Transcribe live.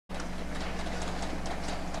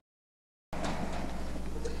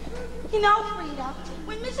You know, Frida,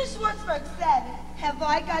 when Mrs. Schwartzberg said, "Have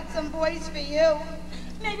I got some boys for you?"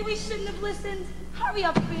 maybe we shouldn't have listened. Hurry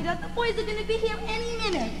up, Frida. The boys are going to be here any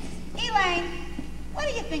minute. Elaine, what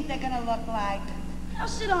do you think they're going to look like? How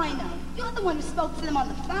should I know? You're the one who spoke to them on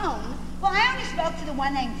the phone. Well, I only spoke to the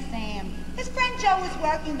one named Sam. His friend Joe was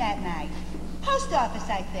working that night. Post office,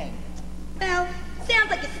 I think. Well, sounds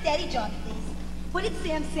like a steady job, please. What did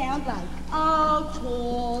Sam sound like? Oh,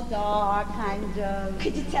 tall, dark, kind of.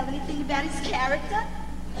 Could you tell anything about his character?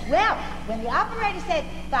 Well, when the operator said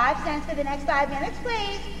 5 cents for the next 5 minutes,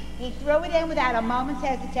 please, he threw it in without a moment's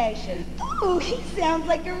hesitation. Ooh, he sounds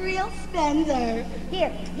like a real spender.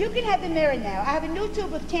 Here, you can have the mirror now. I have a new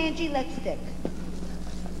tube of Tangy lipstick.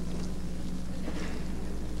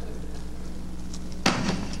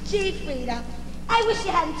 Gee, Frida, I wish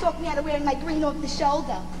you hadn't talked me out of wearing my green off the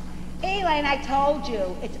shoulder. Elaine, I told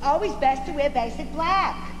you, it's always best to wear basic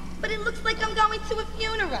black. But it looks like I'm going to a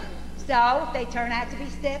funeral. So, if they turn out to be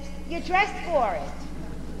stiffs, you're dressed for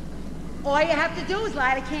it. All you have to do is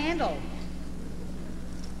light a candle.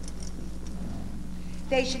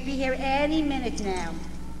 They should be here any minute now.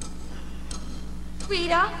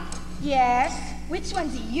 Frida? Yes? Which one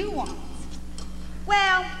do you want?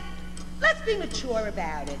 Well, let's be mature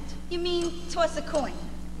about it. You mean toss a coin?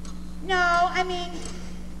 No, I mean,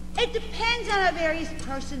 it depends on our various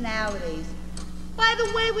personalities. By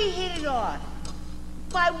the way we hit it off.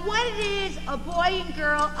 By what it is a boy and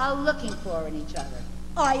girl are looking for in each other.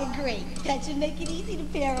 I agree. That should make it easy to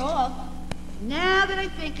pair off. Now that I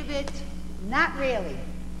think of it, not really.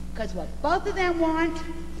 Because what both of them want,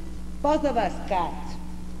 both of us got.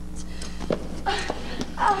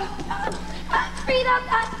 Frida,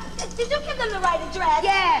 did you give them the right address?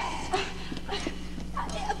 Yes.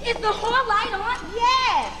 Is the hall light on?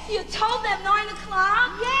 Yes. You told them 9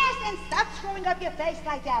 o'clock? Yes, and stop screwing up your face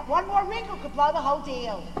like that. One more wrinkle could blow the whole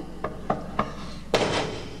deal.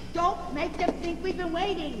 Don't make them think we've been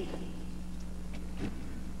waiting.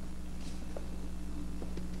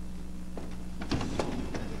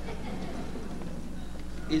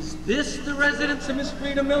 Is this the residence of Miss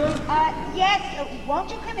Frida Miller? Yes. Won't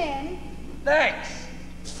you come in? Thanks.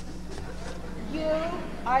 You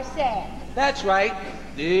are Sam. That's right.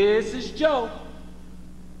 This is Joe.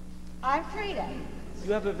 I'm Frida.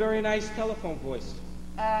 You have a very nice telephone voice.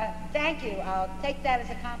 Thank you. I'll take that as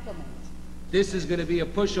a compliment. This is going to be a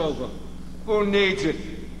pushover. Who needs it?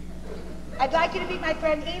 I'd like you to meet my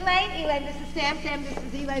friend Elaine. Elaine, this is Sam. Sam, this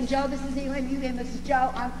is Elaine. Joe, this is Elaine. Elaine, this is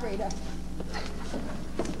Joe. I'm Frida.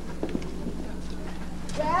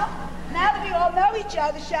 Well, now that we all know each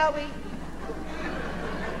other, shall we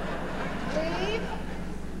leave?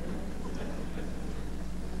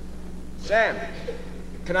 Sam,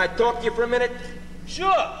 can I talk to you for a minute?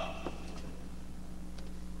 Sure.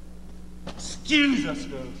 Excuse us,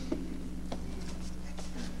 girls.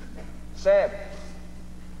 Sam,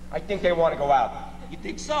 I think they want to go out. You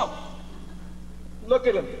think so? Look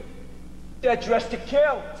at them. They're dressed to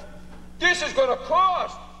kill. This is gonna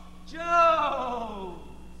cost. Joe,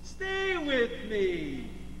 stay with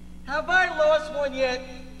me. Have I lost one yet?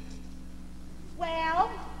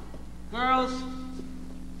 Well? Girls,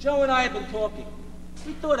 Joe and I have been talking.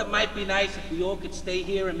 We thought it might be nice if we all could stay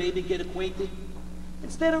here and maybe get acquainted.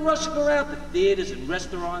 Instead of rushing around to theaters and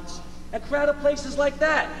restaurants and crowded places like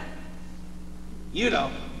that. You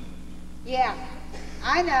know. Yeah,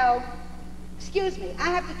 I know. Excuse me, I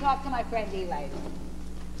have to talk to my friend Elaine.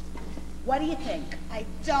 What do you think? I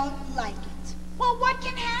don't like it. Well, what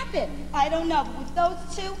can happen? I don't know, but with those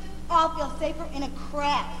two, I'll feel safer in a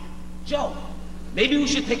crowd. Joe, maybe we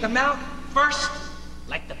should take them out first,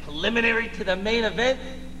 like the preliminary to the main event.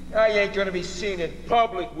 I ain't gonna be seen in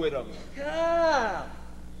public with them. Come.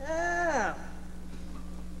 Come.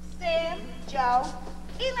 Sam, Joe,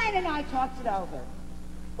 Elaine and I talked it over.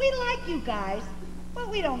 We like you guys, but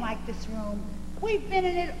we don't like this room. We've been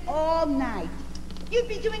in it all night. You'd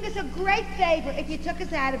be doing us a great favor if you took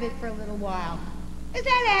us out of it for a little while. Is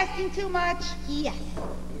that asking too much? Yes.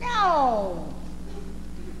 No.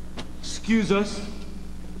 Excuse us.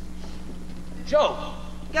 Joe,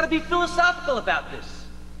 you gotta be philosophical about this.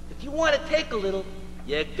 If you want to take a little,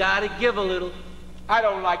 you gotta give a little. I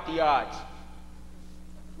don't like the odds.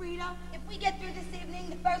 Frida, if we get through this evening,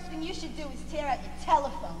 the first thing you should do is tear out your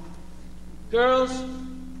telephone. Girls,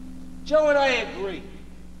 Joe and I agree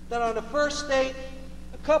that on the first date,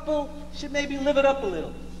 a couple should maybe live it up a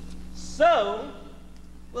little. So,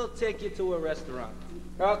 we'll take you to a restaurant.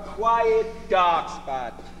 A quiet, dark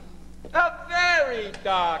spot. A very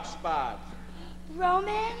dark spot.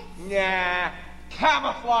 Romance? Nah,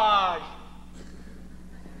 camouflage.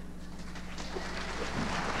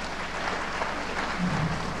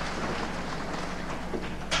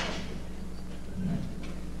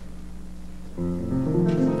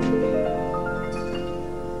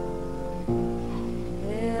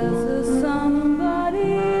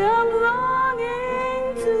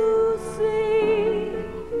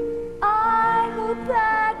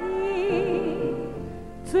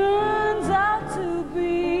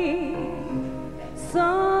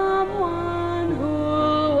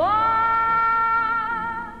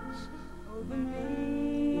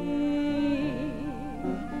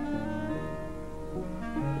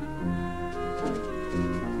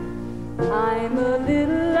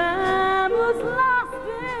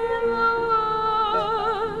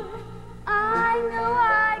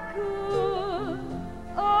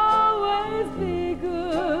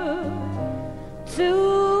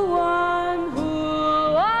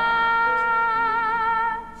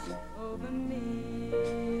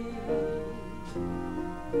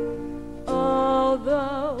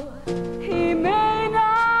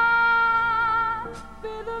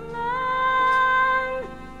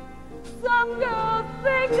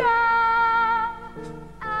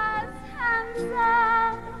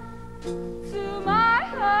 to my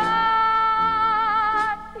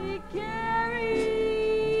heart he carries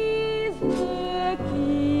the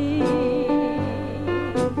key.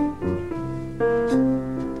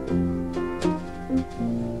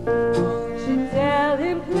 Won't you tell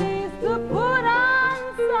him please to put on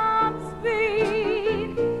some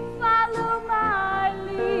speed, follow my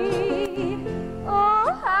lead. Oh,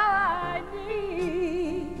 how I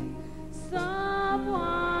need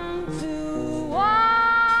someone to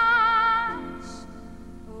watch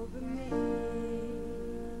over me.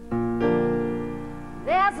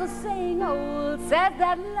 There's a saying old says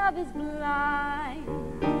that love is blind.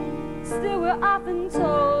 Still we're often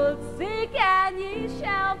told, seek and ye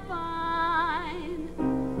shall find.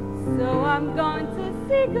 So I'm going to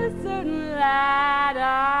seek a certain lad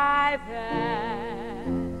I've had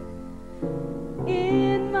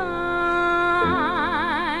in mind.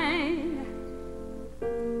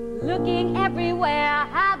 Looking everywhere,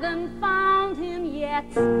 haven't found him yet.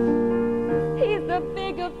 He's the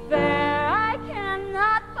big affair I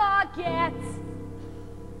cannot forget.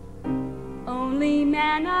 Only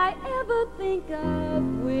man I ever think of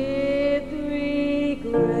with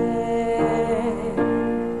regret.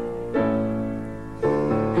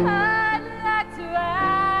 I'd like to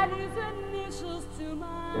add his initials to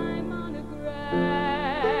my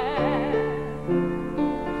monograph.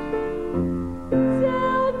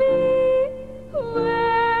 Tell me,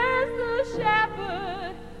 where's the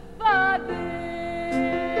shepherd for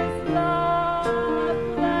this love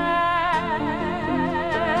plan?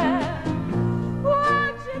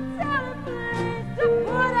 Won't you tell him please to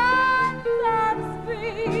put on some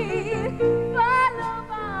speed, follow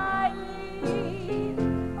my lead.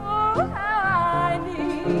 Oh, how I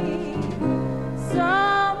need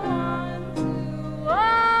someone to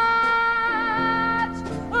watch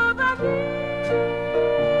over me.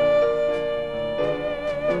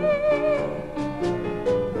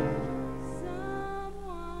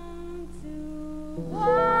 Someone to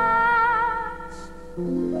watch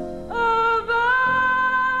over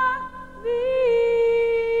me.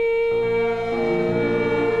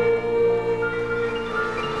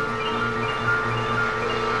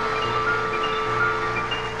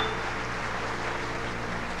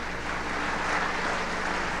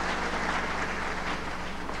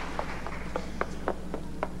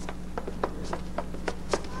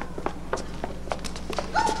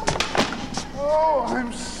 Oh,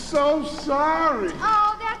 I'm so sorry.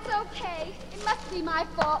 Oh, that's okay. It must be my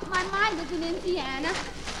fault. My mind was in Indiana.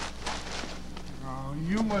 Oh,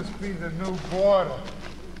 you must be the new boarder.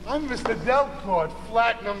 I'm Mr. Delcourt,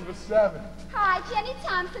 flat number 7. Hi, Jenny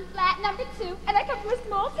Thompson, flat number 2, and I come from a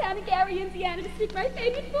small town in Gary, Indiana, to seek my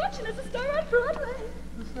favorite fortune as a star on Broadway.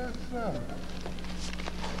 Is that so?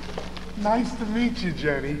 Nice to meet you,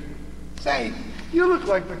 Jenny. Say, you look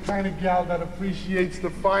like the kind of gal that appreciates the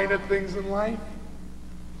finer things in life.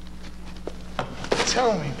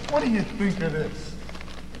 Tell me, what do you think of this?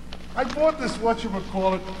 I bought this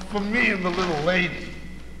whatchamacallit for me and the little lady.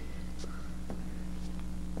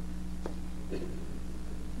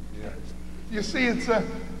 Yeah. You see, it's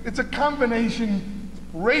a combination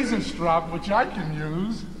razor strop, which I can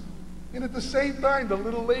use, and at the same time, the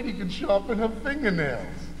little lady can sharpen her fingernails.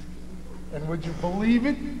 And would you believe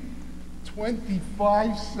it?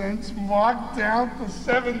 25 cents marked down to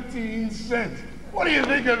 17 cents. What do you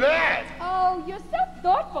think of that? Oh, you're so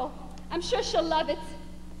thoughtful. I'm sure she'll love it.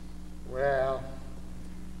 Well,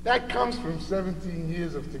 that comes from 17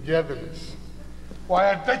 years of togetherness.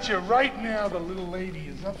 Why, I bet you right now the little lady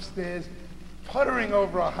is upstairs puttering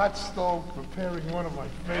over a hot stove preparing one of my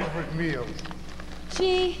favorite meals.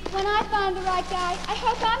 Gee, when I find the right guy, I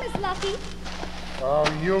hope I'm as lucky. Oh,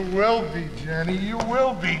 you will be, Jenny. You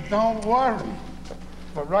will be. Don't worry.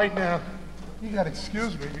 But right now, you gotta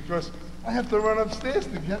excuse me because I have to run upstairs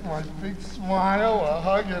to get my big smile, a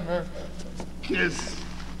hug, and a kiss.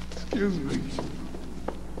 Excuse me.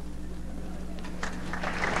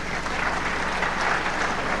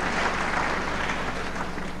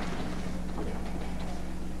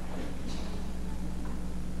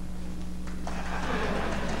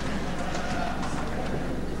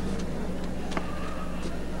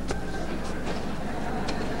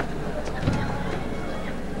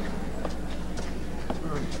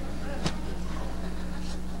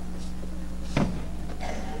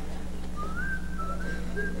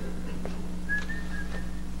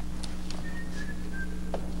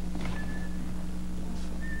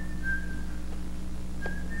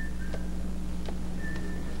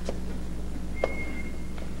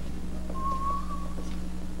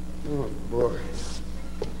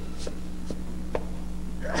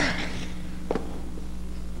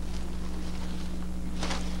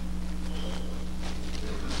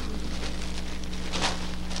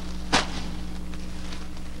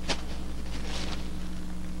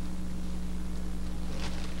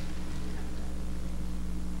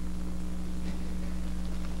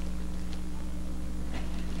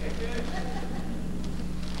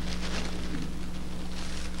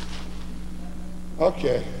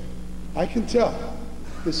 Okay, I can tell.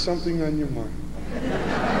 There's something on your mind.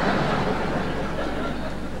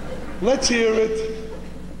 Let's hear it.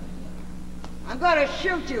 I'm gonna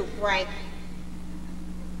shoot you, Frank.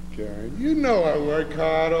 Karen, you know I work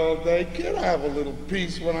hard all day. Can I have a little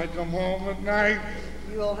peace when I come home at night?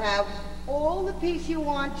 You'll have all the peace you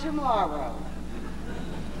want tomorrow.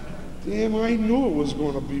 Damn, I knew it was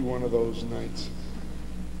going to be one of those nights.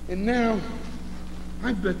 And now,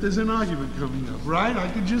 I bet there's an argument coming up, right? I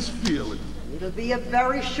can just feel it. It'll be a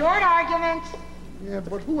very short argument. Yeah,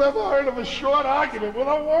 but whoever heard of a short argument with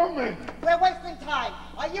a woman? We're wasting time.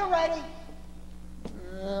 Are you ready?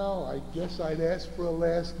 Well, I guess I'd ask for a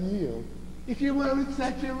last meal. If you weren't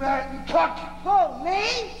such a rotten cook. Who,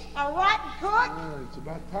 me? A rotten cook? Oh, it's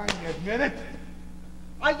about time you admit it.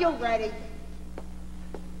 Are you ready?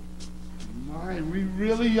 My, we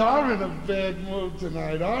really are in a bad mood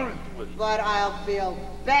tonight, aren't we? But I'll feel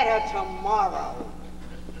better tomorrow.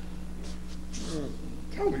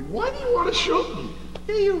 Tell me, why do you want to shoot me?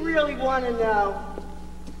 Do you really want to know?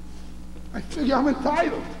 I figure I'm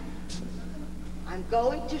entitled. I'm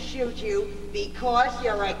going to shoot you because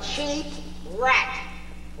you're a cheap rat.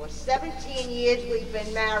 For 17 years we've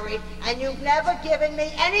been married, and you've never given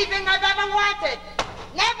me anything I've ever wanted.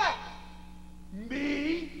 Never!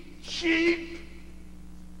 Me? Cheap?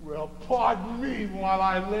 Well, pardon me while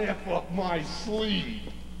I laugh up my sleeve.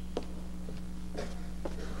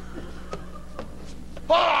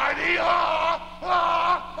 Party, ha,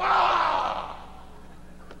 ha, ha!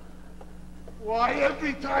 Why,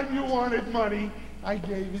 every time you wanted money, I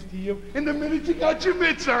gave it to you. And the minute you got your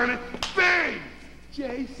mitts on it, bang!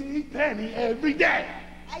 J.C. Penney every day.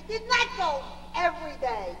 I did not go every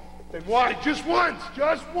day. Then why? Just once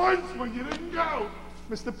when you didn't go.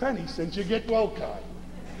 Mr. Penny sent you get well card.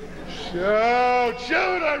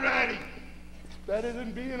 Shoot already. It's better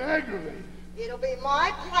than being aggravated. It'll be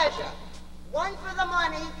my pleasure. 1 for the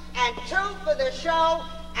money, and 2 for the show,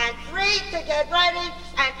 and 3 to get ready,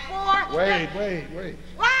 and 4... Wait.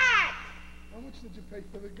 What? How much did you pay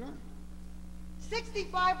for the gun?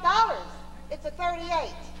 $65. It's a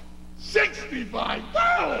 .38.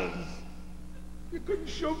 $65? You couldn't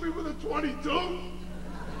shoot me with a .22?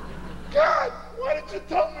 God, why didn't you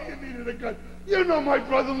tell me you needed a gun? You know my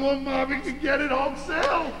brother-in-law Marvin can get it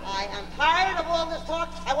wholesale. I am tired of all this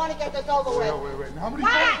talk. I want to get this over with. Wait. How many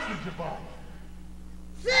bullets did you buy?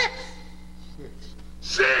 6.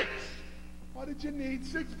 6? What did you need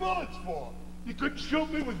 6 bullets for? You couldn't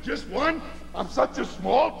shoot me with just 1? I'm such a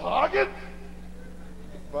small target?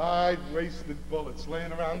 5 wasted bullets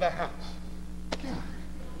laying around the house. God.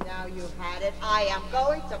 Now you've had it. I am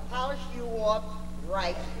going to polish you off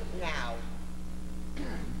right now.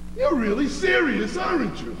 You're really serious,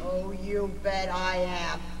 aren't you? Oh, you bet I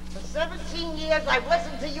am. For 17 years, I've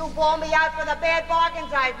listened to you bawl me out for the bad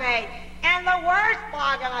bargains I've made. And the worst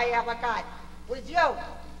bargain I ever got was you.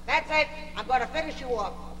 That's it. I'm going to finish you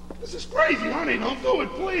off. This is crazy, honey. Don't do it,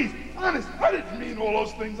 please. Honest, I didn't mean all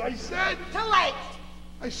those things I said. Too late.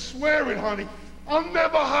 I swear it, honey. I'll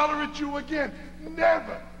never holler at you again.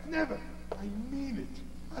 Never. I mean it.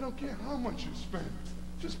 I don't care how much you spend.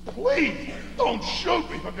 Just please, don't shoot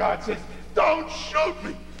me, for God's sake. Don't shoot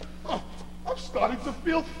me. Oh, I'm starting to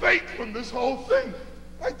feel fate from this whole thing.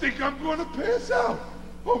 I think I'm going to pass out.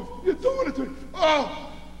 Oh, you're doing it to me.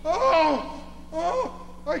 Oh,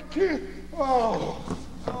 I can't. Oh,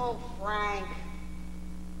 Frank.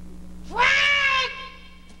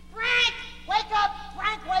 Wake up.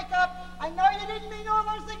 Frank, wake up. I know you didn't mean all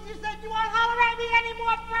those things you said. You won't holler at me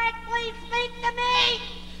anymore, Frank. Please speak to me.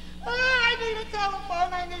 I need a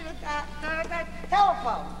telephone.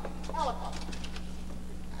 Telephone.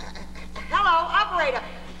 Hello, operator.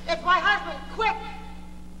 It's my husband. Quick.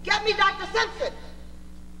 Get me Dr. Simpson.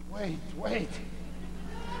 Wait.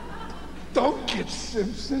 Don't get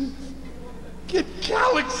Simpson. Get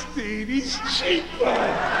Calixtine. He's cheaper.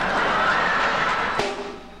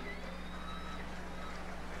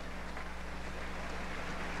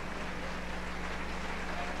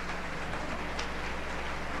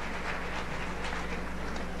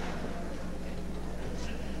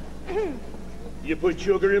 You put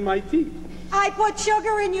sugar in my tea. I put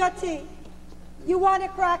sugar in your tea. You want a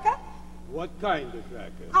cracker? What kind of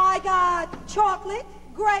cracker? I got chocolate,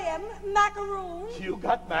 graham, macaroons. You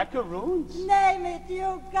got macaroons? Name it,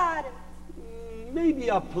 you got it. Maybe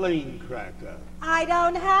a plain cracker. I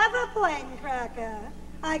don't have a plain cracker.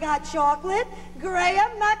 I got chocolate,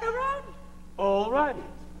 graham, macaroon. All right,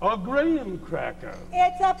 a graham cracker.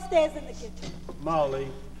 It's upstairs in the kitchen.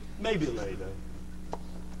 Molly, maybe later.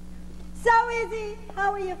 So, Izzy,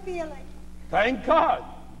 how are you feeling? Thank God.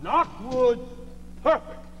 Knock wood.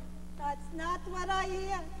 Perfect. That's not what I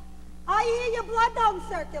hear. I hear your blood don't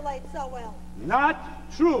circulate so well.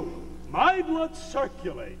 Not true. My blood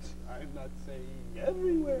circulates. I'm not saying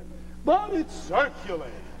everywhere, but it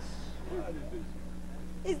circulates. What is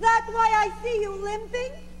it? Is that why I see you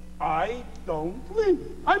limping? I don't limp.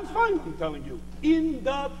 I'm fine, I'm telling you. In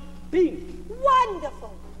the pink.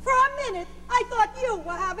 Wonderful. For a minute, I thought you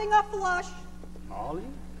were having a flush. Molly,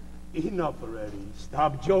 enough already.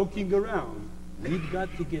 Stop joking around. We've got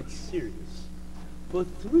to get serious. For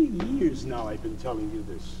 3 years now I've been telling you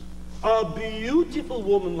this. A beautiful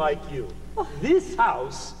woman like you. This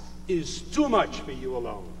house is too much for you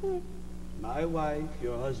alone. My wife,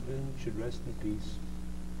 your husband, should rest in peace,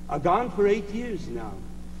 are gone for 8 years now.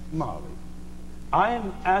 Molly, I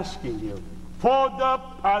am asking you for the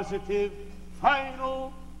positive,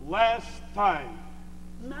 final, last time.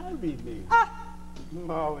 Marry me.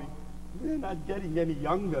 Molly, we're not getting any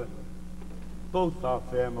younger. Both our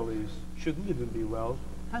families should live and be well,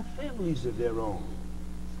 have families of their own.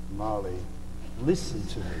 Molly, listen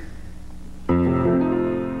to me.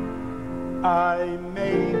 I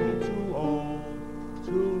may be too old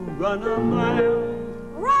to run a mile.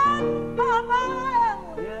 Run a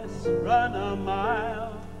mile! Yes, run a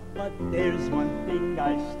mile. But there's one thing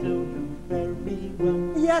I still do very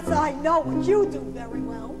well. Yes, I know what you do very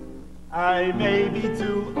well. I may be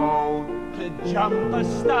too old to jump a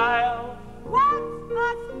stile. What's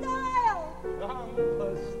a style? Jump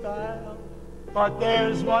a stile. But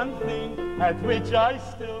there's one thing at which I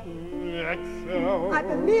still excel. I've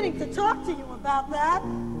been meaning to talk to you about that.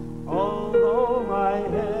 Although my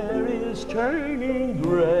hair is turning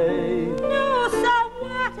gray, No, so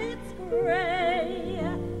what? It's gray.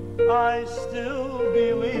 I still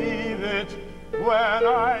believe it when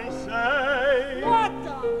I say, What,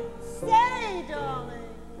 darling? Say, darling.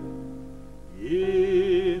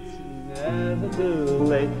 it's never too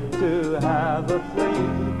late to have a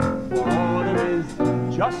fling. Autumn is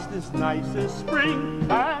just as nice as spring,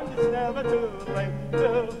 and it's never too late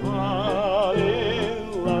to fall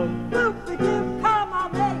in love. Loop-de-doop, come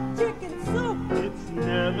on, make chicken soup. It's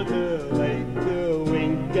never too late to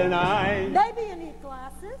wink an eye. Maybe you need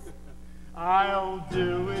glasses. I'll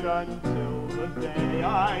do it until the day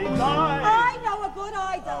I die. I know a good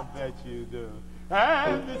eye I'll doctor. bet you do.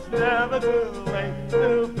 And it's never too late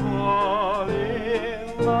to fall in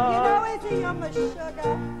You love. know, Izzy, you're my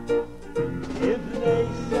sugar. If they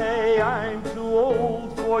say I'm too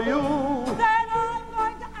old for you, Then I'm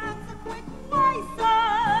going to answer quick, my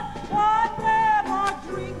son. One never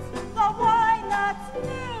drinks the wine that's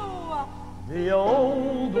new. the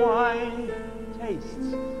old wine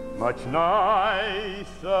tastes much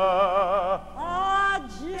nicer. A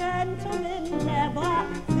gentleman never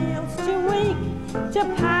feels too weak to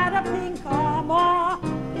pat a pink arm or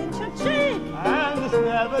pinch a cheek. And it's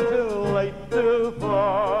never too late to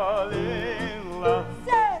fall in love.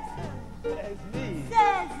 Says who? As me,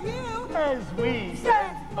 Says you. as we,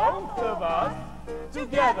 Says both of us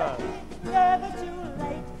together. It's never too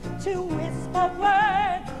late to whisper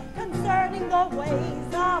words concerning the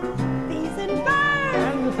ways of bees and birds.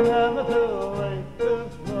 And it's never too late to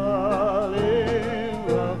fall in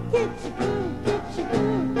love. Get-you-boo,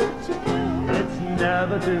 get-you-boo, get-you-boo. It's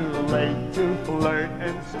never too late to flirt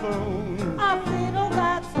and spoon. A fiddle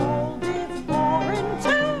that's old is more in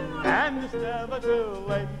tune. And it's never too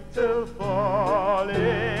late to fall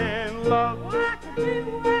in love.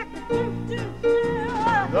 Wack-a-doo, wack-a-doo-doo-doo.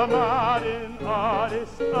 The modern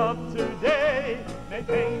artist of today may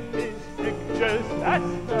paint his pictures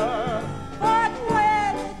faster. But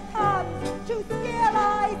when it comes to skill,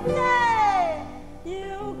 I say,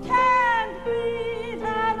 you can't beat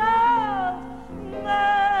an old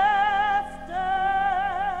master.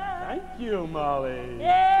 Thank you, Molly.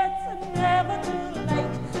 It's never too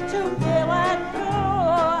late to kill and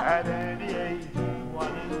cure. At any age, 1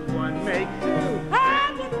 and 1 make 2.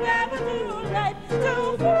 And it's never too late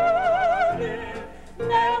to fall in.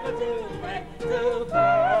 Never too late to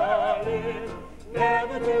fall in.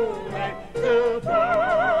 Never too late to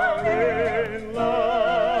fall in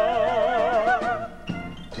love.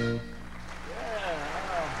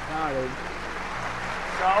 Yeah, got it.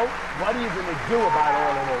 So, what are you going to do about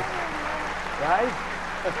all of this? Right?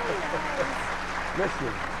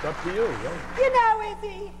 Listen, it's up to you, right? You know,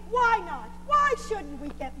 Izzy, why not? Why shouldn't we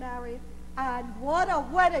get married? And what a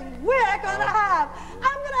wedding we're gonna have! I'm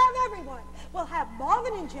gonna have everyone. We'll have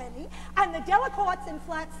Marvin and Jenny, and the Delacortes in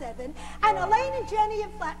flat 7, and Elaine and Jenny in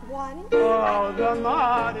flat 1. Oh, the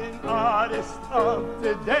modern artist of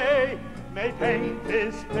today may paint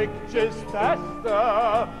his pictures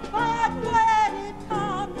faster. But when it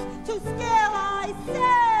comes to skill, I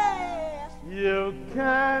say, You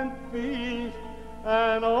can't beat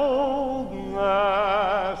an old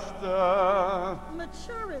master.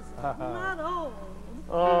 Mature is not old.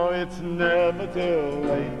 Oh, it's never too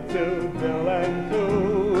late to bill and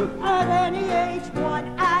coo. At any age, 1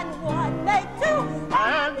 and 1 make 2.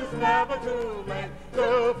 And it's never too late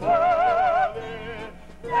to fall in.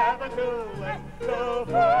 Never too late to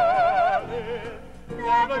fall in.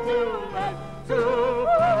 Never too late to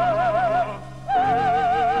fall in.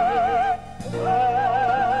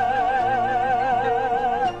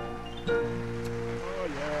 Oh,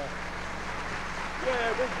 yeah. Yeah,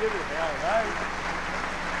 we'll give it hell, right?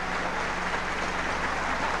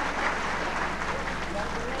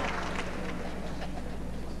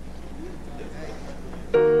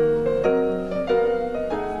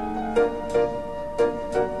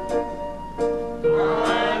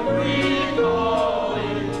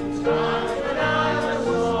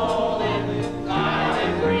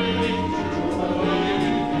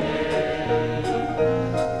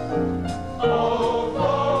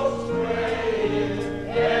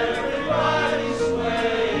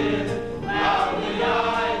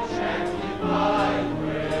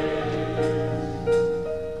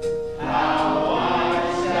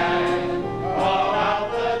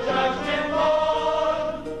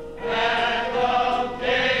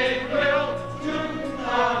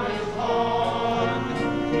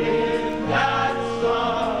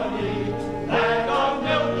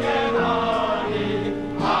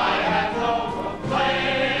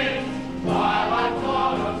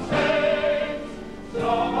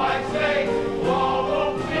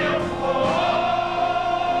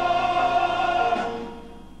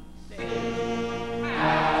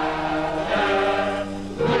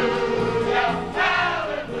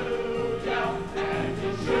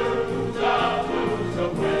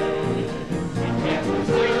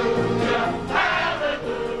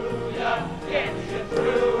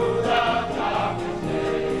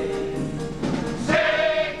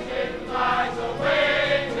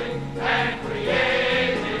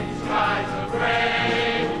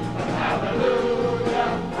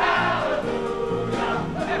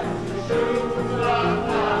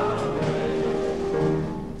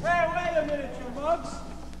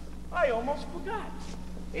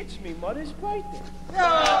 mother's birthday.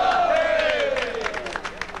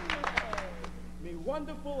 Me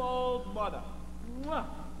wonderful old mother. Mwah.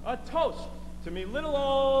 A toast to me little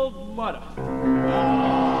old mother.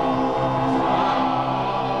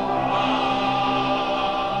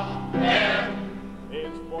 M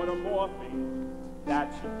is for the morphine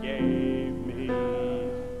that she gave me.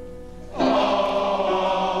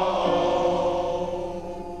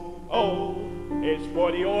 O is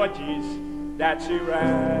for the orgies that she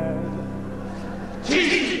ran.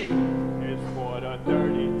 T is for the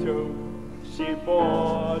 32 she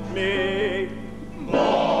bought me.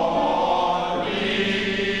 Bought me.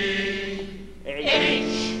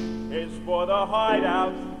 H is for the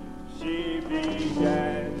hideout she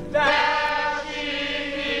began. That she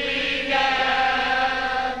began.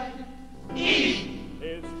 E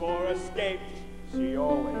is for escape she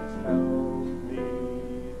always held me.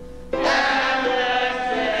 M-S-A-R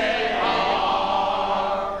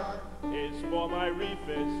is for my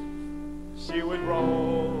reefers she would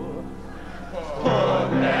roll.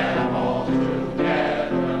 Put them all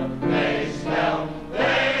together, they smell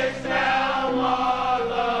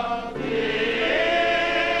volunteer.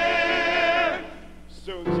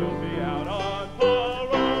 Soon she'll be out on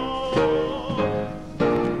parole.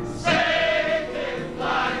 Satan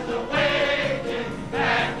lies awaiting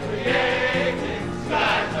and creating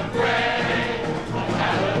skies of gray.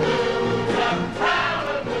 Hallelujah,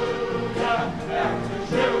 hallelujah, and to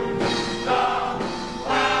shoot the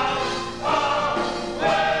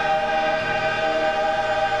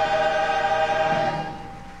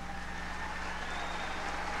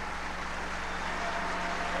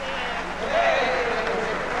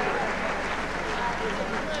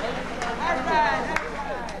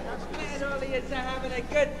having a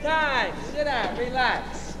good time. Sit down,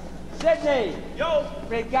 relax. Sydney. Yo.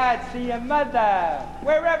 Regards to your mother,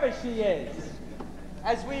 wherever she is.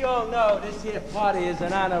 As we all know, this here party is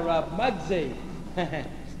in honor of Muggsy. And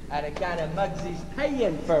the kind of Muggsy's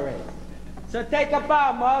paying for it. So take a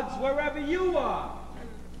bow, Muggs, wherever you are.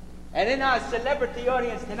 And in our celebrity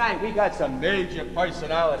audience tonight, we got some major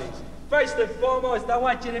personalities. First and foremost, I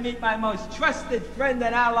want you to meet my most trusted friend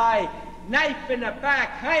and ally, Knife in the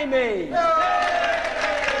back, Jaime.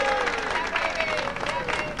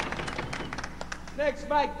 Next,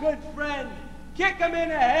 my good friend, kick him in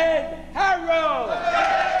the head, Harold.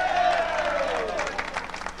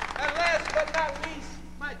 And last but not least,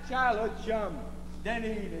 my childhood chum,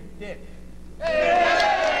 Denny the Dick.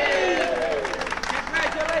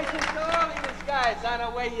 Congratulations to all of you guys on the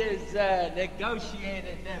way you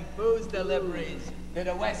negotiated them booze deliveries to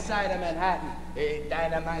the west side of Manhattan. A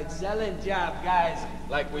dynamite selling job, guys,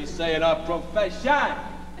 like we say in our profession.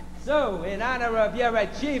 So, in honor of your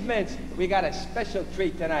achievements, we got a special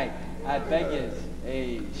treat tonight. I beg you,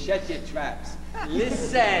 shut your traps.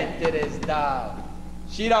 Listen to this doll.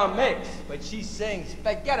 She don't mix, but she sings.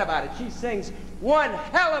 Forget about it. She sings one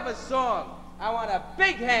hell of a song. I want a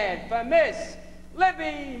big hand for Miss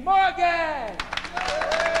Libby Morgan.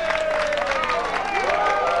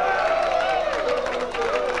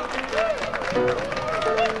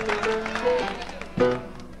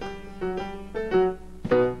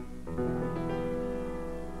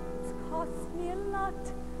 It's cost me a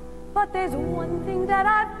lot, but there's one thing that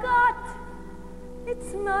I've got.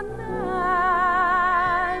 It's my man.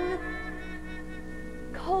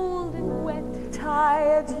 Cold and wet,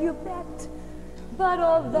 tired, you bet. But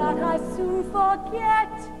all that I soon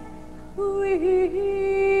forget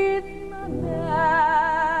with my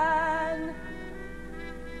man.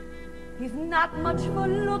 He's not much for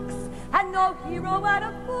looks and no hero out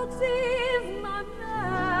of books. He's my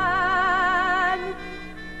man.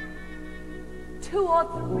 2 or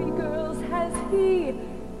 3 girls has he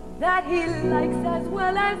that he likes as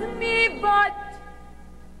well as me, but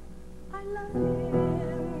I love him.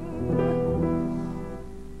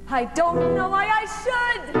 I don't know why I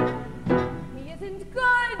should. He isn't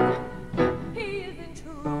good. He isn't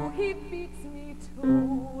true. He beats me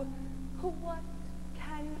too. What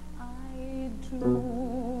can I do?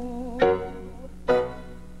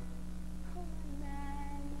 Oh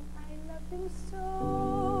man, I love him so.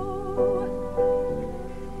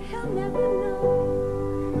 He'll never know.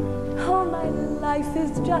 All my life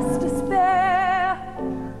is just despair.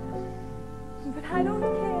 But I don't care.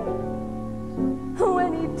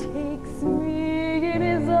 When he takes me in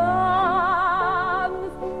his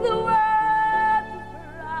arms, the world's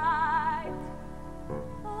bright,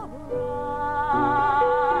 alright.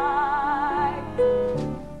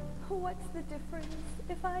 What's the difference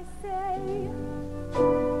if I say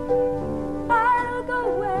I'll go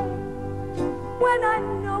away when I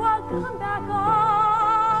know I'll come back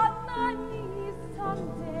on my knees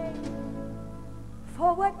someday for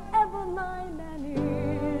whatever my man is?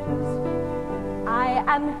 I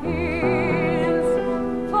am his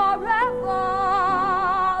forevermore.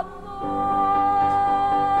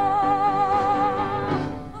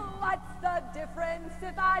 What's the difference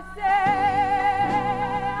if I say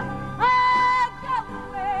I'll go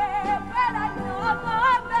away when I know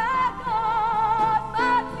I'm back on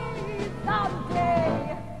my knees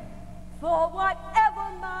someday for whatever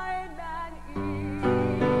my man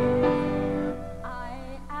is? I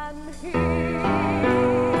am his.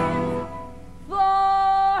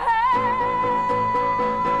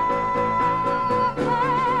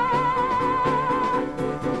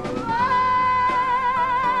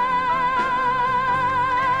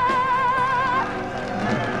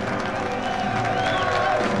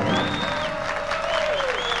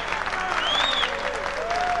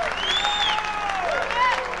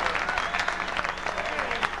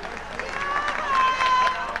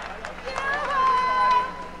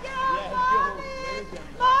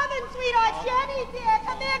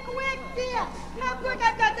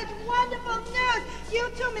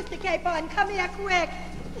 Come here quick.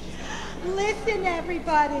 Listen,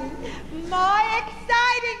 everybody. My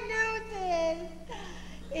exciting news is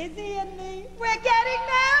Izzy and me, we're getting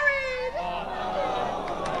married.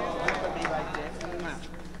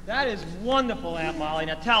 That is wonderful, Aunt Molly.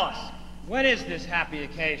 Now tell us, when is this happy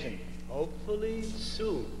occasion? Hopefully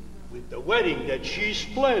soon. With the wedding that she's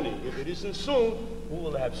planning. If it isn't soon, we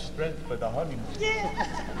will have strength for the honeymoon. Yeah.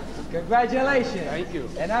 Congratulations. Thank you.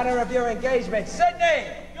 In honor of your engagement, Sydney,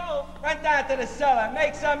 go run down to the cellar,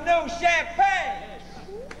 make some new champagne.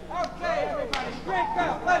 Okay, everybody, drink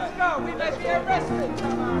up. Let's go. We may be arrested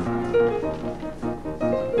tomorrow.